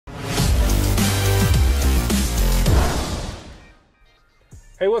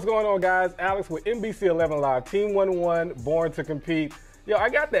Hey, what's going on, guys? Alex with NBC 11 Live, Team 101, born to compete. Yo, I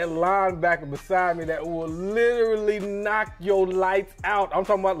got that linebacker beside me that will literally knock your lights out. I'm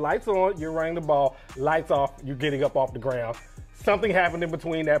talking about lights on, you're running the ball, lights off, you're getting up off the ground. Something happened in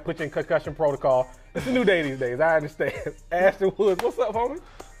between that, put you in concussion protocol. It's a new day these days, I understand. Ashton Woods, what's up, homie?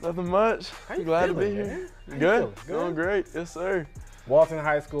 Nothing much. How you Glad feeling, to be here. man? How you Good. feeling? Doing great. Yes, sir. Walton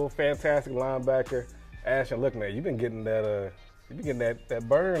High School, fantastic linebacker. Ashton, look, man, you've been getting that that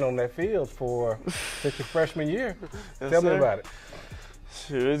burn on that field since your freshman year. Yes, Tell me sir. about it.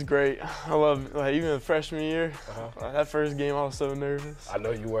 Shoot, it's great. I love, even the freshman year, that first game I was so nervous. I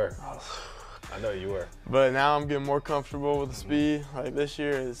know you were. I know you were. But now I'm getting more comfortable with the speed. Like this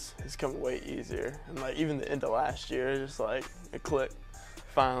year it's coming way easier. And like even the end of last year, just like it clicked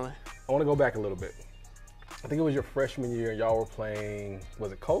finally. I want to go back a little bit. I think it was your freshman year and y'all were playing,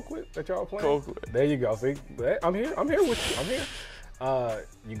 was it Colquitt that y'all were playing? Colquitt. There you go. See, I'm here with you. I'm here.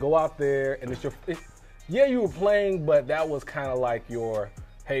 You go out there and yeah, you were playing, but that was kind of like your,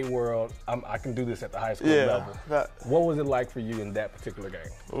 hey world, I can do this at the high school level. What was it like for you in that particular game?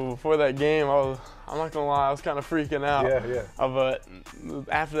 Well, before that game, I'm not gonna lie, I was kind of freaking out. Yeah. But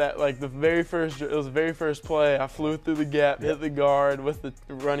after that, like it was the very first play, I flew through the gap, hit the guard with the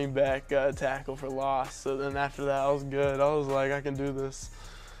running back tackle for loss. So then after that, I was good. I was like, I can do this.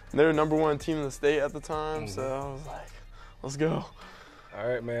 And they were #1 team in the state at the time, so I was like, let's go. All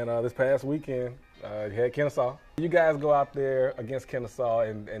right, man. This past weekend, you had Kennesaw. You guys go out there against Kennesaw,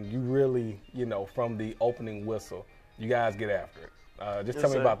 and you really, from the opening whistle, you guys get after it. Just tell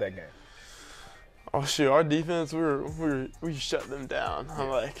me about that game. Oh shoot, our defense, we shut them down. I'm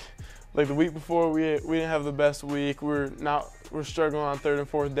like the week before we didn't have the best week. We're struggling on 3rd and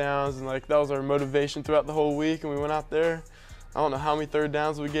 4th downs, and like that was our motivation throughout the whole week. And we went out there. I don't know how many 3rd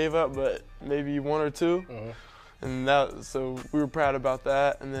downs we gave up, but maybe 1 or 2. And so we were proud about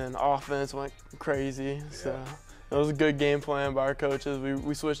that. And then offense went crazy. So it was a good game plan by our coaches.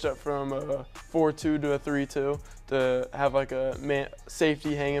 We switched up from a 4-2 to a 3-2 to have like a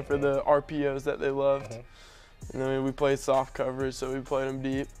safety hanging for the RPOs that they loved. And then we played soft coverage, so we played them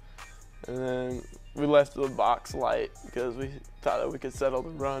deep. And then we left the box light because we thought that we could settle the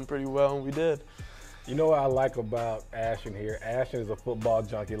run pretty well, and we did. You know what I like about Ashton here? Ashton is a football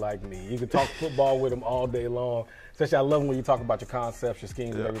junkie like me. You can talk football with him all day long. Especially I love when you talk about your concepts, your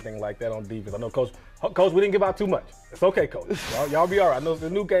schemes, and everything like that on defense. I know, Coach, we didn't give out too much. It's okay, Coach. Y'all be all right. I know it's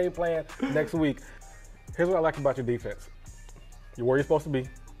a new game plan next week. Here's what I like about your defense. You're where you're supposed to be,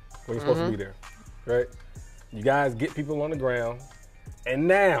 when you're supposed to be there, right? You guys get people on the ground. And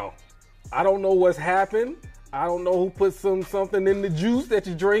now, I don't know what's happened. I don't know who put something in the juice that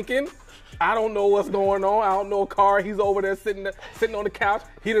you're drinking. I don't know what's going on. I don't know Car. He's over there sitting on the couch.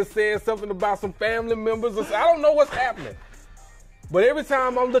 He done said something about some family members. I don't know what's happening. But every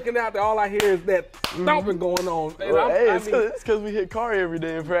time I'm looking out there, all I hear is that stomping going on. And well, it's because we hit Car every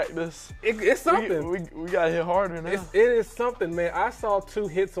day in practice. It's something. We got to hit harder now. It is something, man. I saw 2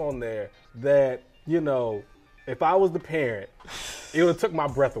 hits on there that, if I was the parent, it would have took my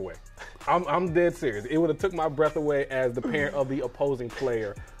breath away. I'm dead serious. It would have took my breath away as the parent of the opposing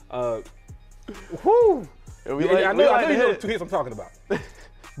player. Whoo! I know the 2 hits I'm talking about.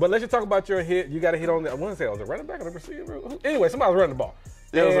 But let's just talk about your hit. You got a hit on I want to say it was a running back or a receiver. Anyway, somebody was running the ball.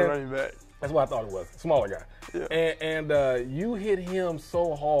 Yeah, it was a running back. That's what I thought it was. Smaller guy. Yeah. And you hit him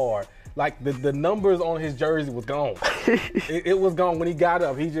so hard. Like the numbers on his jersey was gone. it was gone when he got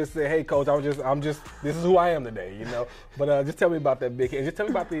up. He just said, "Hey, Coach, this is who I am today," But just tell me about that big hit. Just tell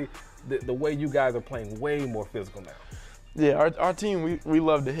me about the way you guys are playing way more physical now. Yeah, our team, we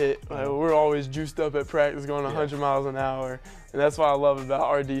love to hit. Like, we're always juiced up at practice going 100 miles an hour, and that's what I love about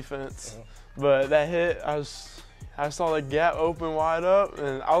our defense. But that hit, I saw the gap open wide up,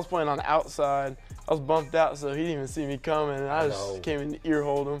 and I was playing on the outside. I was bumped out, so he didn't even see me coming, and I just came in to ear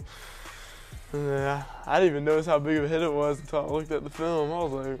hold him. And I didn't even notice how big of a hit it was until I looked at the film. I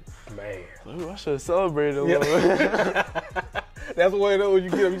was like, man, ooh, I should have celebrated a little bit. That's what it is when you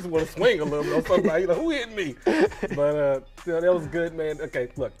get up, you just want to swing a little bit on somebody. You're like, who hit me? But that was good, man. Okay,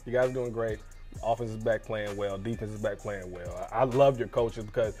 look, you guys are doing great. Offense is back playing well. Defense is back playing well. I love your coaches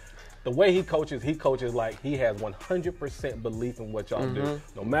because the way he coaches like he has 100% belief in what y'all do.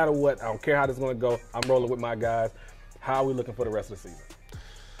 No matter what, I don't care how this is going to go. I'm rolling with my guys. How are we looking for the rest of the season?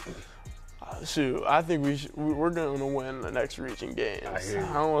 Shoot, I think we're going to win the next region games. I hear you.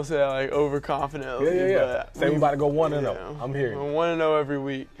 I don't want to say like overconfidently. Yeah. Say we about to go 1-0. I'm here. We're 1-0 every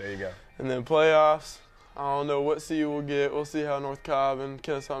week. There you go. And then playoffs, I don't know what seed we'll get. We'll see how North Cobb and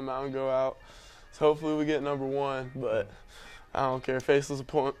Kennesaw Mountain go out. So hopefully we get #1, but I don't care. Faceless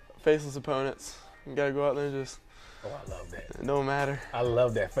opponents. You got to go out there and just Oh, I love that. It don't matter. I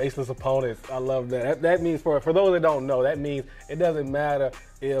love that. Faceless opponents. I love that. That means for those that don't know, that means it doesn't matter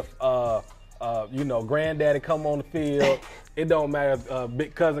if granddaddy come on the field. It don't matter if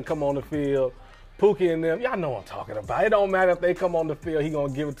big cousin come on the field. Pookie and them, y'all know what I'm talking about. It don't matter if they come on the field, he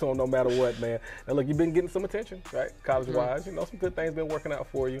gonna give it to them no matter what, man. And look, you've been getting some attention, right? College-wise, some good things been working out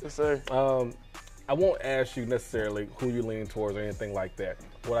for you. Yes, sir. I won't ask you necessarily who you lean towards or anything like that.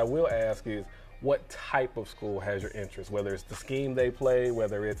 What I will ask is, what type of school has your interest? Whether it's the scheme they play,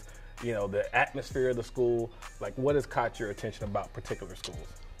 whether it's the atmosphere of the school, like what has caught your attention about particular schools?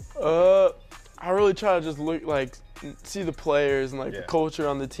 I really try to just see the players and the culture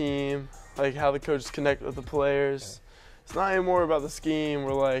on the team, like how the coaches connect with the players. Yeah. It's not anymore about the scheme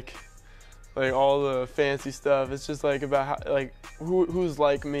or like all the fancy stuff. It's just about how, who's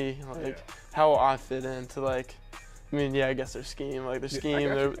like me, how I fit into I guess their scheme, their scheme,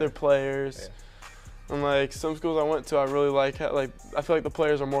 their players. Yeah. And some schools I went to, I really I feel like the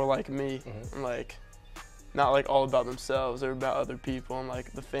players are more like me, and not all about themselves. They're about other people and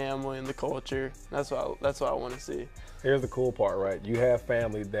the family and the culture. That's what I want to see. Here's the cool part, right? You have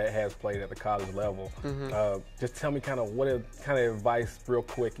family that has played at the college level. Just tell me what kind of advice, real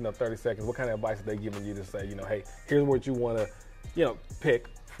quick, 30 seconds. What kind of advice are they giving you to say, hey, here's what you want to, pick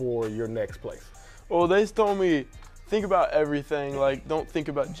for your next place? Well, they told me, think about everything. Don't think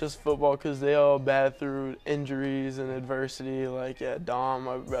about just football, because they all bad through injuries and adversity. Dom,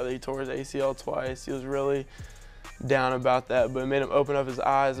 my brother, he tore his ACL twice. He was really down about that, but it made him open up his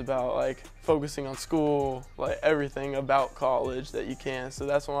eyes about focusing on school, everything about college that you can. So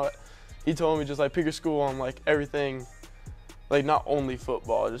that's why he told me, just pick your school on everything, not only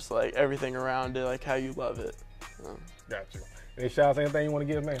football, just everything around it, how you love it. Got you. Any shout-outs, anything you want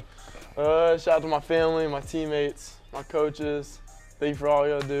to give, man? Shout out to my family, my teammates, my coaches. Thank you for all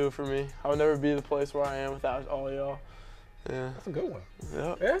y'all do for me. I would never be the place where I am without all y'all. Yeah. That's a good one.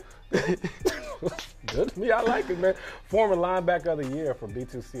 Yeah. Good to me. I like it, man. Former linebacker of the year for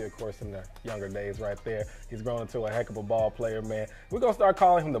B2C, of course, in the younger days right there. He's grown into a heck of a ball player, man. We're going to start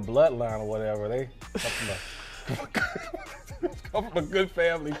calling him the Bloodline or whatever. They come from a good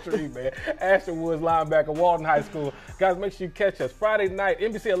family tree, man. Ashton Woods, linebacker, Walton High School. Guys, make sure you catch us Friday night,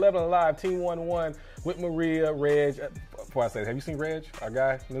 NBC 11 Live, Team 1-1 with Maria, Reg. Before I say that, have you seen Reg, our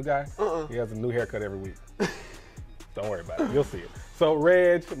guy, new guy? He has a new haircut every week. Don't worry about it. You'll see it. So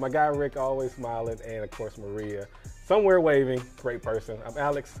Reg, my guy Rick, always smiling, and of course Maria, somewhere waving. Great person. I'm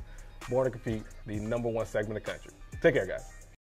Alex, born to compete, the #1 segment of the country. Take care, guys.